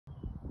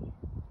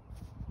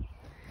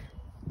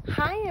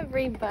Hi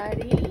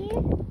everybody.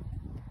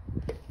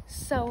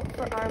 So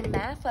for our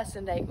math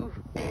lesson today,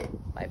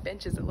 my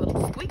bench is a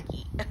little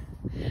squeaky.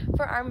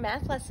 For our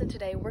math lesson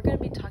today, we're going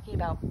to be talking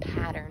about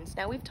patterns.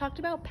 Now we've talked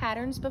about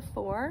patterns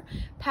before.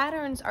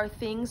 Patterns are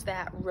things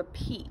that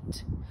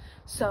repeat.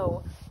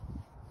 So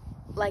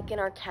like in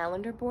our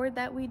calendar board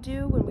that we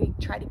do when we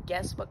try to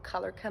guess what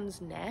color comes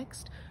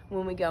next,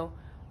 when we go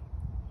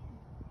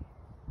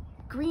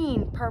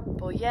green,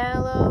 purple,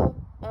 yellow,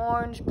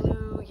 orange,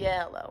 blue,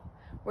 yellow.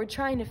 We're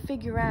trying to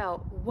figure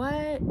out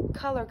what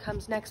color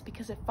comes next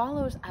because it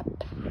follows a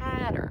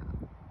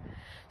pattern.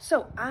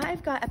 So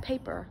I've got a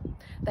paper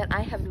that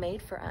I have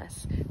made for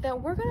us that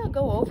we're gonna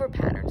go over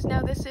patterns.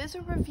 Now this is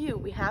a review.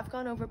 We have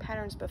gone over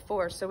patterns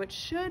before, so it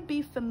should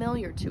be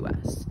familiar to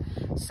us.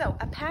 So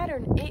a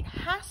pattern, it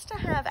has to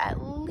have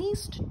at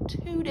least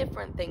 2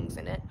 different things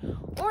in it,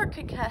 or it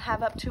could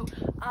have up to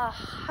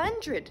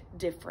 100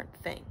 different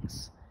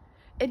things.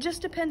 It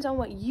just depends on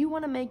what you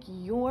wanna make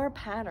your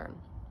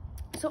pattern.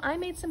 So I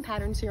made some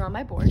patterns here on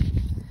my board.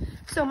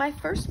 So my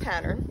first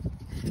pattern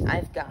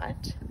I've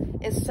got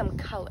is some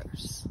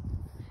colors.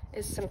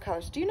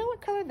 Do you know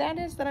what color that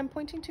is that I'm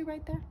pointing to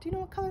right there? Do you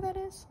know what color that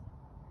is?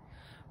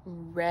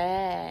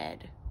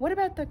 Red. What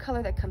about the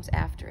color that comes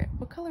after it?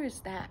 What color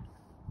is that?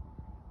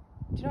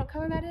 Do you know what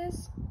color that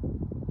is?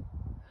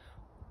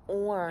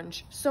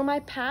 Orange. So my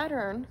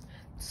pattern,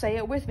 say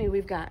it with me,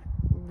 we've got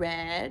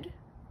red,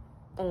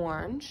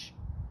 orange,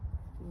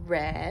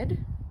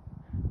 red,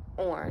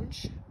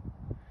 orange,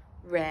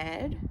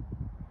 red,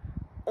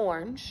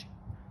 orange.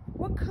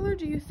 What color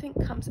do you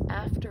think comes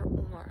after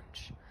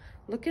orange?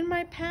 Look in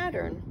my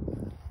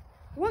pattern.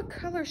 What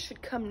color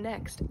should come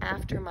next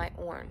after my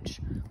orange?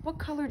 What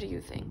color do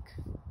you think?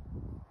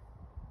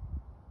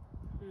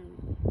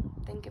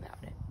 Think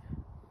about it.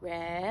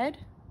 Red,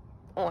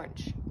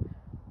 orange,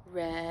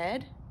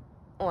 red,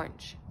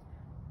 orange,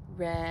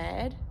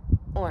 red,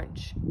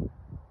 orange.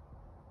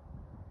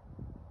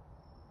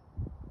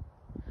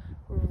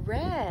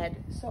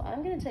 Red. So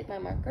I'm going to take my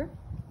marker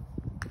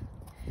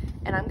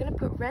and I'm going to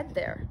put red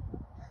there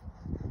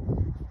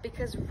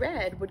because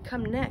red would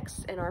come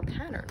next in our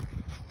pattern.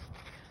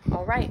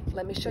 All right,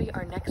 let me show you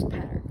our next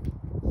pattern.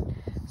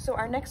 So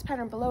our next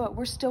pattern below it,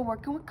 we're still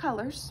working with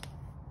colors.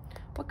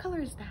 What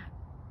color is that?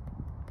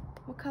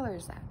 What color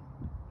is that?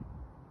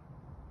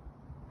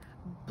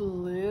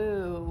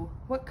 Blue.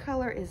 What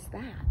color is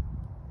that?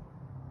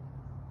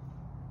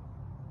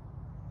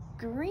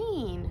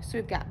 Green. So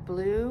we've got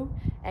blue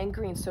and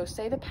green. So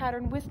say the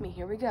pattern with me.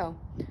 Here we go.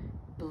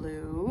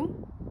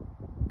 Blue,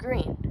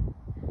 green,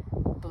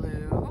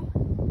 blue,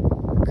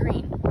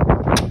 green,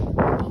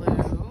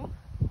 blue,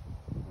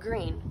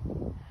 green.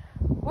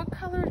 What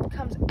color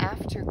comes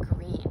after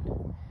green?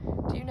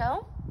 Do you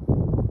know?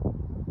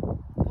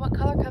 What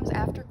color comes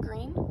after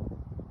green?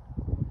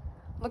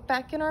 Look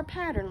back in our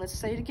pattern. Let's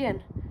say it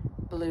again.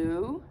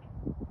 Blue,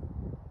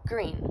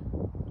 green,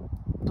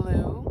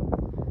 blue,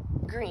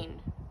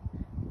 green,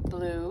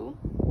 blue,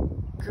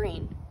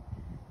 green.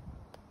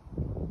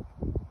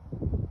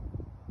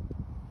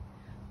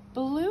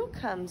 Blue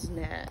comes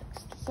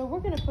next. So we're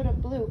gonna put a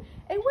blue.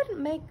 It wouldn't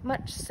make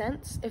much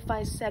sense if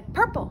I said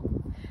purple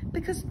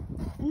because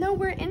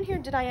nowhere in here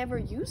did I ever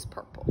use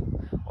purple.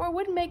 Or it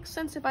wouldn't make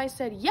sense if I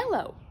said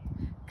yellow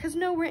because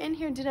nowhere in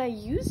here did I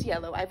use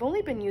yellow. I've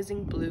only been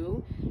using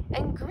blue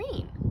and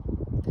green.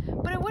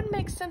 But it wouldn't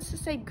make sense to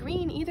say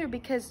green either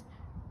because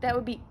that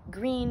would be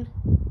green,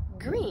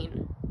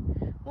 green.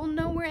 Well,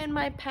 nowhere in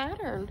my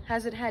pattern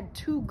has it had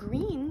 2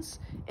 greens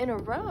in a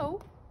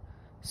row,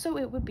 so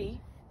it would be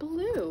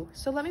blue.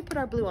 So let me put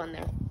our blue on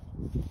there.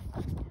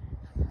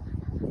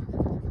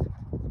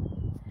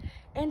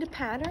 And a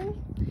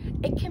pattern,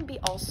 it can be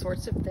all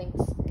sorts of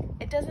things.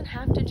 It doesn't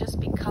have to just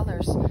be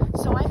colors.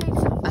 So I made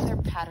some other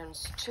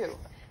patterns too.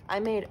 I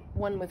made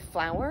one with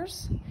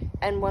flowers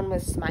and one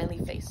with smiley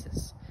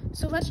faces.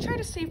 So let's try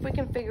to see if we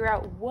can figure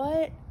out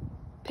what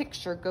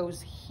picture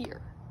goes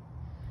here.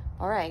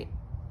 All right.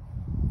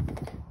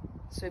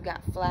 So we've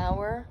got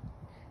flower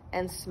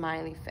and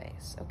smiley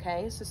face,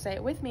 okay? So say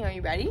it with me, are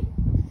you ready?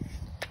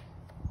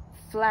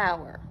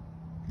 Flower,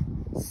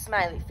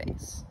 smiley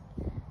face,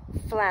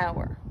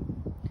 flower,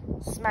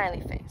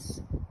 smiley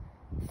face,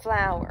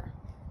 flower,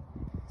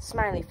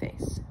 smiley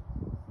face.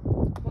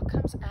 What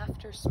comes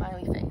after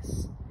smiley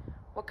face?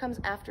 What comes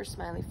after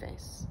smiley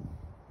face?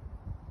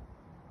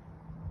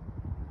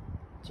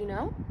 Do you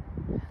know?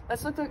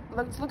 Let's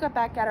look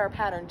back at our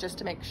pattern just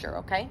to make sure,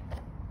 okay?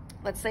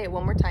 Let's say it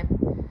one more time.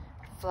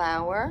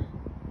 Flower,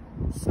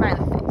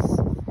 smiley face,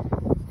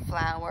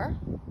 flower,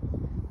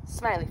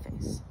 smiley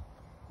face,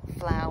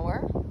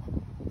 flower,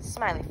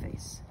 smiley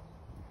face.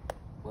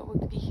 What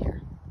would be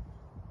here?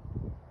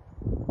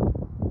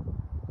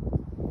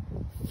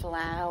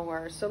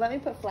 Flower. So let me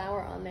put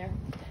flower on there.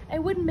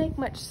 It wouldn't make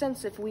much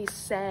sense if we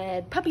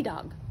said puppy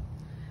dog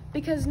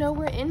because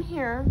nowhere in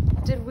here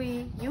did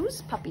we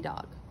use puppy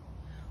dog.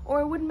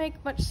 Or it wouldn't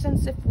make much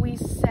sense if we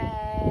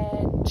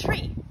said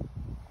tree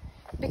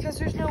because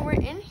there's nowhere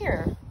in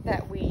here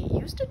that we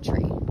used a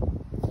tree.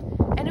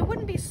 And it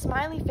wouldn't be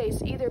smiley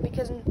face either,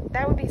 because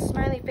that would be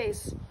smiley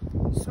face,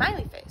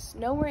 smiley face.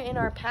 Nowhere in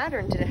our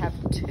pattern did it have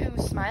two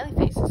smiley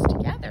faces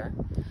together.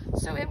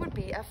 So it would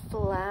be a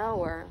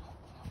flower.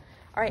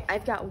 All right,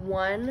 I've got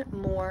one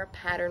more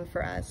pattern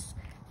for us,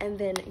 and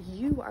then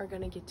you are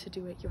gonna get to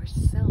do it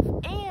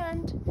yourself,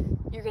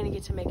 and you're gonna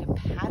get to make a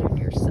pattern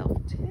yourself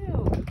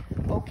too.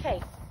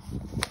 Okay,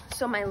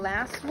 so my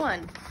last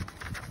one,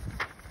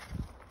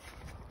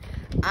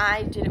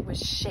 I did it with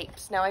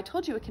shapes. Now I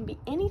told you it can be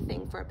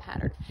anything for a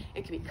pattern.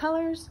 It could be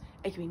colors,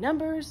 it could be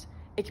numbers,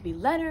 it could be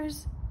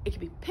letters, it could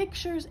be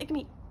pictures, it can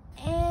be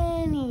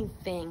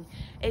anything.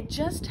 It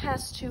just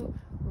has to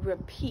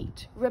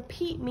repeat.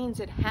 Repeat means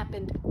it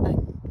happened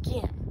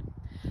again.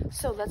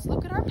 So let's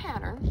look at our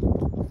pattern.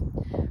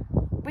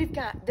 We've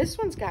got, this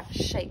one's got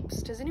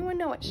shapes. Does anyone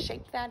know what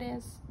shape that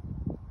is?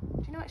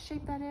 Do you know what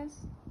shape that is?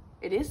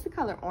 It is the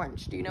color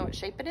orange. Do you know what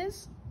shape it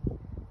is?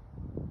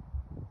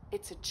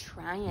 It's a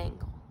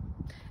triangle.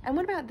 And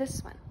what about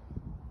this one?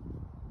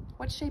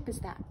 What shape is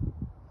that?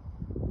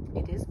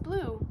 It is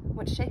blue.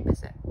 What shape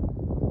is it?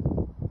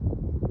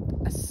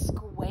 A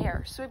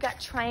square. So we've got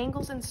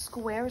triangles and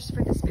squares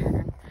for this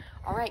pattern.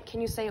 All right, can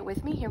you say it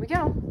with me? Here we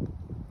go.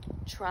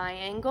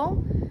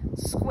 Triangle,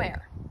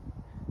 square.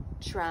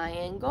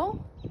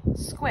 Triangle,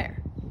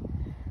 square.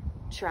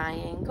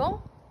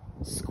 Triangle,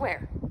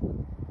 square.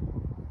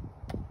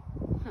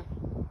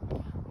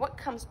 What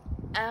comes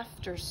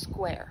after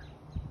square?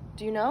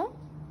 Do you know?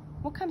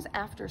 What comes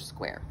after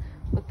square?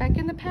 Look back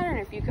in the pattern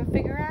if you can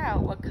figure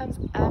out what comes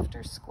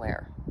after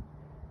square.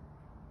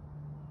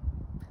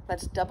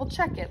 Let's double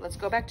check it. Let's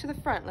go back to the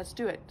front. Let's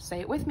do it. Say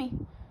it with me.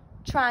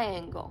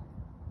 Triangle,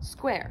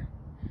 square,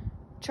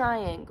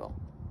 triangle,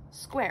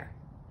 square,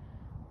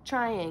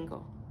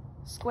 triangle,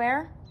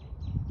 square.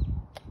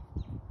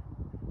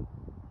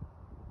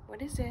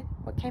 What is it?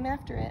 What came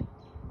after it?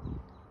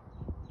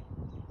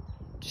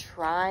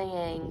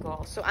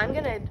 Triangle. So I'm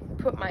gonna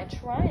put my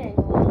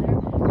triangle on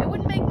there. It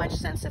wouldn't make much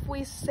sense if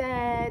we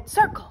said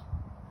circle,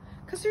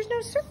 because there's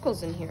no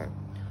circles in here.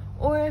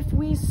 Or if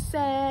we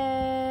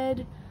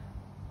said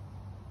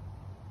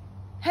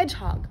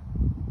hedgehog.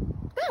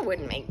 That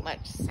wouldn't make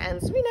much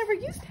sense. We never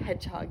used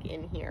hedgehog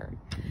in here.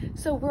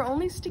 So we're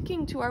only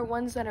sticking to our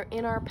ones that are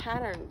in our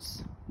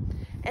patterns.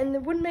 And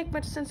it wouldn't make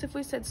much sense if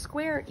we said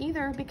square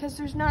either, because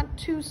there's not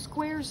two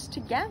squares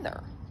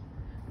together.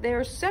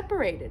 They're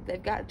separated.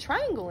 They've got a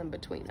triangle in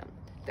between them.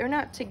 They're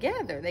not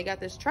together. They got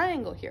this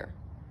triangle here.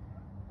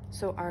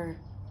 So our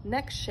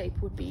next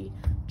shape would be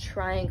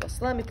triangle.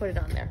 So let me put it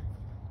on there.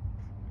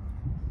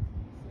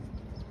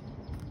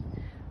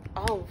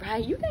 All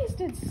right, you guys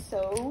did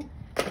so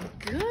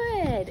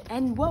good.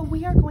 And what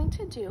we are going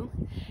to do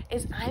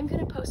is I'm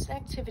going to post an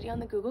activity on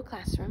the Google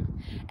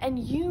Classroom, and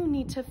you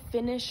need to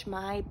finish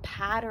my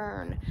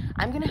pattern.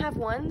 I'm going to have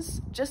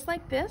ones just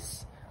like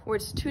this, where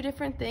it's two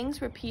different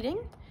things repeating,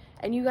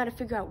 and you got to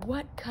figure out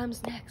what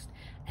comes next.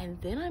 And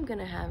then I'm going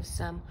to have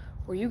some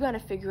where you got to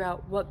figure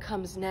out what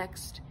comes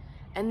next,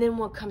 and then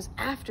what comes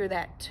after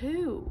that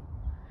too.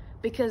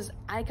 Because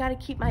I got to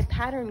keep my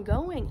pattern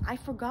going. I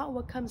forgot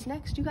what comes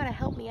next. You got to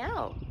help me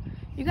out.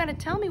 You got to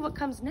tell me what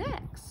comes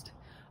next,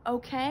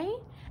 okay?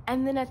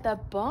 And then at the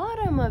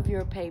bottom of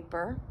your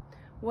paper,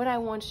 what I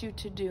want you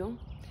to do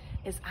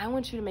is I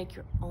want you to make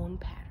your own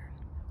pattern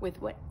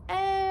with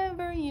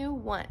whatever you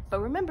want.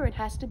 But remember, it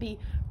has to be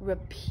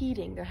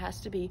repeating. There has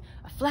to be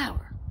a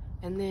flower,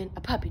 and then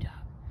a puppy dog,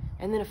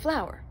 and then a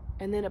flower,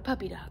 and then a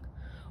puppy dog.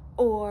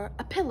 Or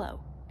a pillow,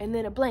 and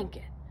then a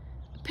blanket.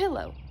 A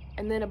pillow,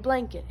 and then a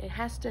blanket. It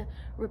has to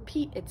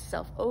repeat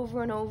itself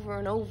over and over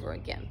and over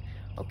again,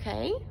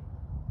 okay?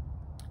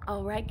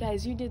 All right,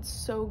 guys, you did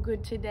so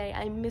good today.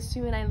 I miss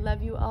you and I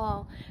love you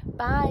all.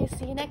 Bye,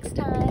 see you next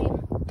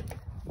time.